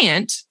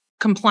compliant.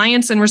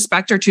 Compliance and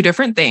respect are two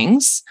different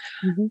things.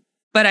 Mm-hmm.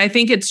 But I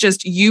think it's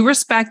just you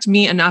respect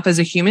me enough as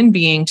a human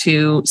being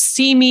to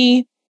see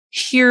me,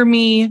 hear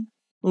me,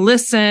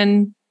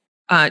 listen,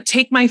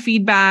 take my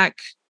feedback,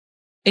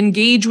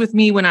 engage with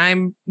me when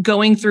I'm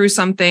going through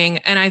something.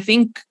 And I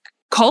think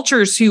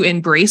cultures who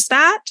embrace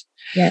that,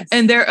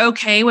 and they're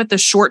okay with the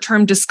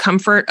short-term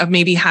discomfort of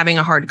maybe having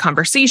a hard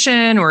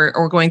conversation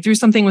or going through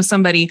something with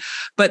somebody,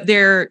 but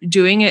they're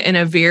doing it in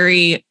a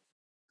very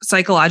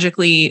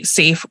psychologically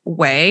safe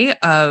way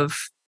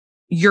of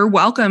you're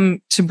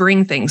welcome to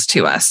bring things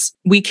to us.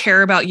 We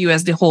care about you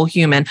as the whole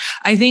human.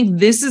 I think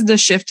this is the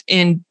shift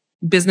in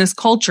business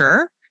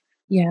culture.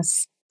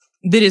 Yes.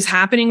 That is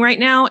happening right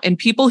now. And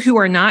people who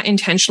are not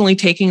intentionally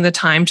taking the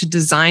time to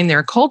design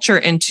their culture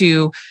and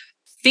to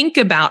think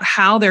about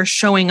how they're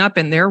showing up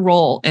in their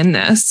role in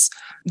this,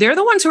 they're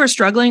the ones who are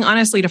struggling,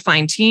 honestly, to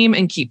find team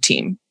and keep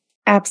team.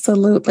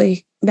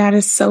 Absolutely. That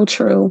is so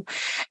true.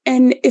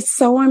 And it's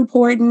so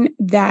important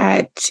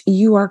that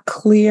you are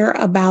clear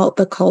about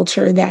the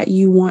culture that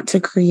you want to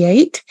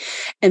create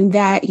and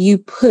that you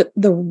put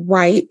the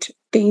right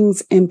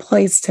things in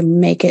place to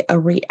make it a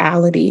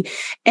reality.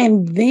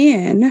 And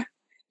then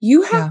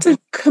you have to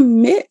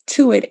commit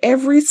to it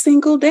every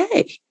single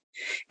day.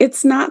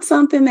 It's not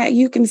something that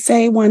you can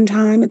say one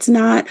time. It's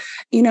not,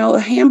 a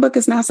handbook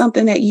is not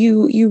something that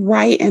you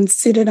write and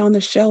sit it on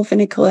the shelf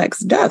and it collects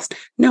dust.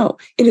 No,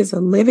 it is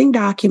a living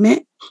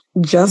document,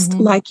 just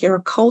like your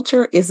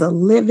culture is a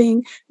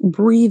living,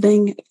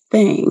 breathing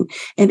thing.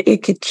 And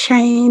it could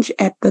change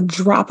at the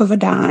drop of a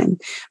dime.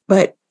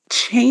 But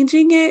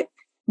changing it,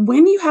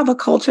 when you have a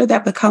culture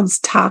that becomes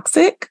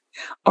toxic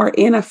or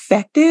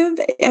ineffective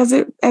as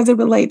it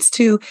relates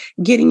to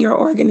getting your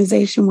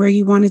organization where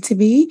you want it to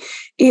be,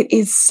 it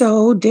is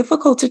so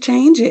difficult to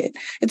change it.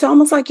 It's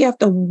almost like you have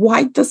to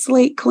wipe the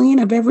slate clean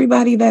of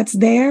everybody that's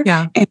there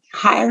and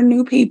hire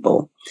new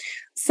people.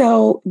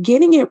 So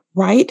getting it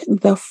right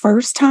the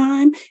first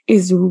time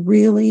is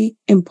really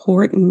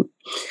important.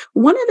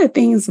 One of the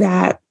things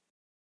that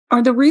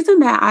are the reason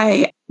that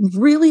I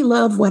really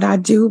love what I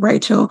do,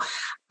 Rachel,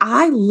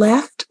 I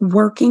left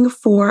working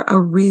for a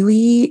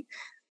really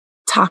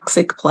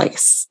toxic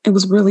place. It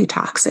was really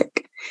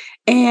toxic.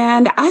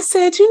 And I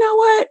said, you know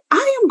what?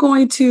 I am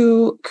going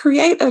to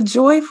create a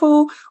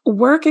joyful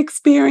work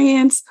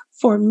experience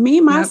for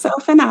me,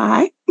 myself, and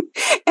I.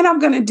 And I'm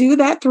going to do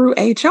that through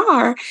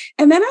HR.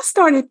 And then I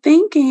started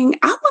thinking,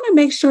 I want to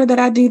make sure that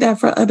I do that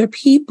for other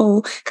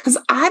people because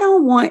I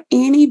don't want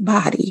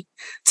anybody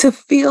to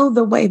feel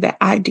the way that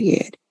I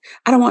did.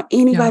 I don't want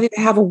anybody to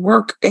have a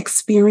work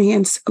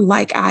experience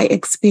like I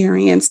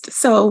experienced.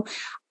 So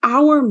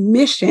our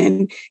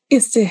mission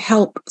is to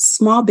help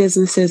small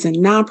businesses and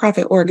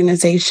nonprofit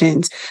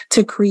organizations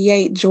to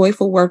create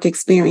joyful work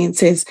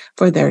experiences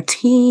for their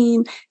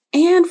team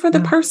and for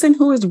the person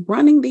who is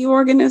running the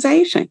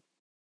organization.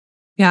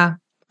 Yeah,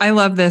 I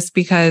love this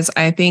because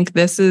I think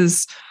this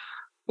is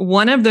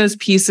one of those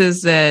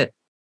pieces that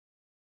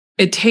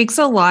it takes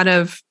a lot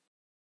of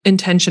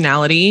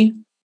intentionality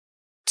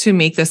to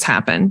make this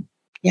happen.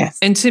 Yes.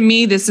 And to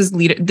me, this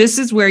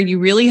is where you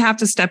really have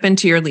to step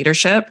into your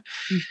leadership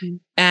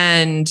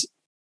and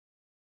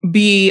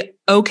be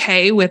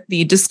okay with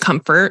the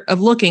discomfort of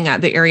looking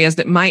at the areas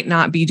that might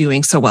not be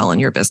doing so well in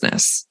your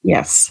business.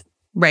 Yes.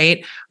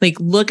 Right? Like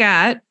look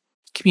at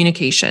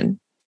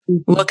communication,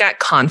 look at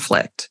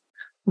conflict,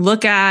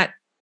 look at,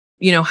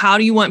 how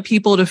do you want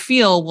people to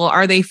feel? Well,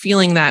 are they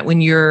feeling that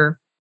when you're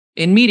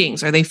in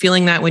meetings? Are they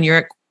feeling that when you're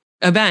at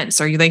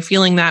events? Are they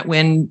feeling that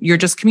when you're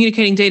just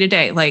communicating day to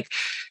day? Like,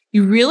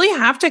 you really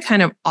have to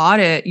kind of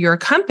audit your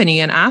company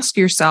and ask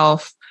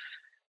yourself,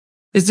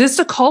 is this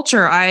a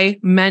culture I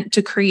meant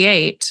to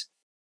create?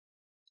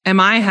 Am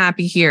I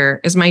happy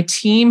here? Is my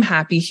team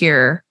happy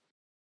here?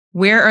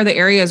 Where are the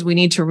areas we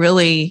need to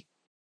really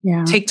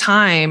take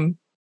time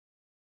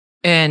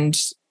and,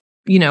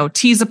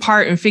 tease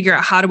apart and figure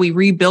out how do we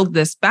rebuild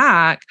this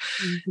back?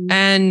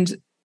 And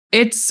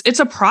it's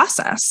a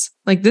process.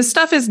 Like this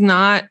stuff is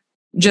not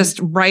just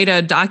write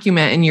a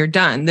document and you're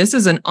done. This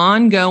is an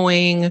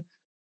ongoing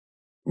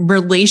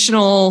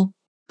relational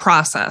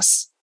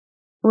process.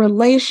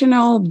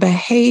 Relational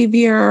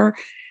behavior,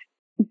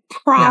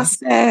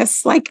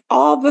 process, like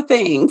all the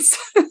things.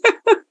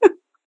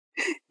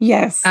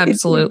 Yes,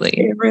 absolutely.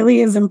 It really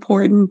is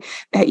important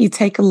that you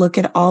take a look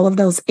at all of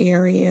those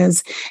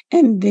areas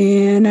and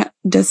then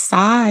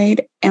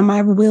decide, am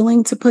I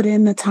willing to put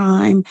in the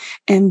time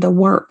and the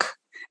work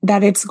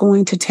that it's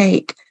going to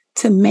take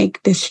to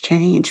make this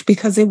change?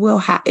 Because it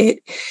will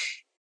it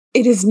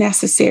is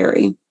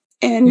necessary.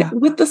 And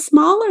with the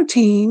smaller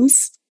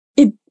teams,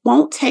 it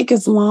won't take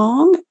as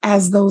long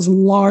as those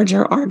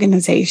larger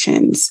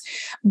organizations.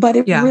 But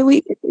it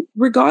really,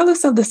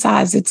 regardless of the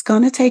size, it's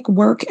going to take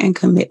work and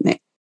commitment.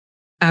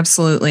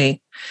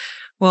 Absolutely.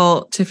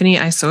 Well, Tiffany,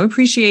 I so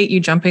appreciate you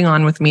jumping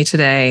on with me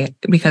today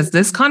because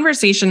this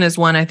conversation is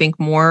one I think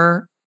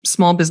more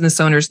small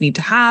business owners need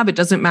to have. It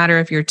doesn't matter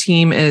if your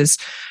team is,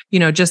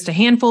 just a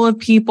handful of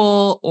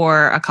people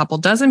or a couple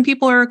dozen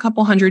people or a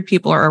couple hundred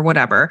people or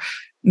whatever.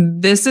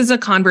 This is a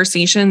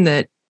conversation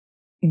that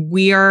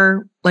we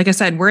are, like I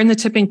said, we're in the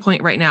tipping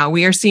point right now.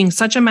 We are seeing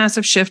such a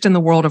massive shift in the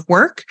world of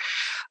work.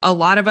 A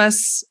lot of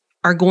us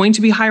are going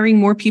to be hiring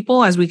more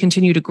people as we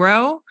continue to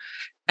grow.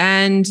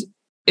 And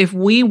if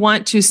we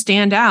want to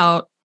stand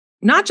out,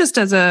 not just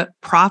as a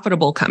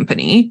profitable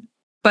company,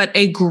 but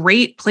a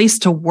great place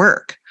to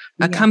work,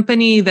 a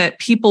company that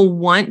people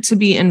want to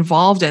be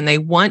involved in, they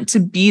want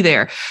to be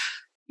there,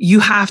 you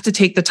have to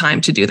take the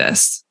time to do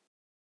this.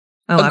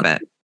 I love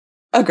it.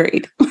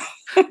 Agreed.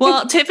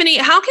 Well, Tiffany,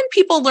 how can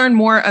people learn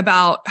more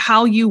about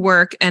how you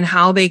work and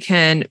how they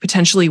can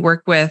potentially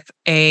work with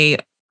a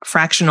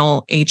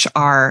fractional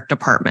HR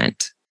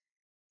department?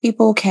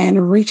 People can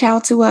reach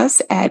out to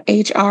us at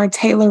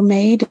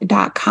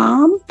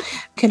hrtailormade.com. You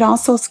can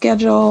also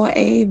schedule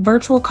a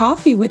virtual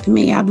coffee with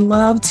me. I'd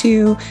love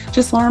to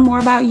just learn more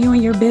about you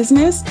and your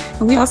business.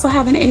 And we also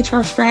have an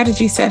HR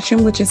strategy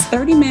session, which is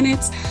 30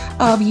 minutes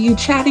of you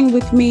chatting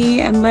with me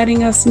and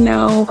letting us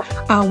know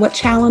what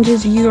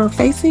challenges you are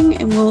facing,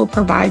 and we'll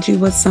provide you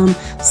with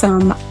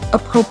some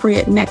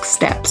appropriate next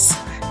steps.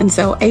 And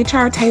so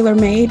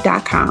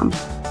hrtailormade.com.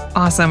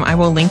 Awesome. I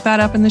will link that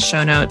up in the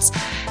show notes.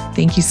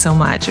 Thank you so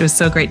much. It was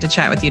so great to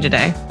chat with you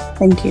today.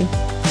 Thank you.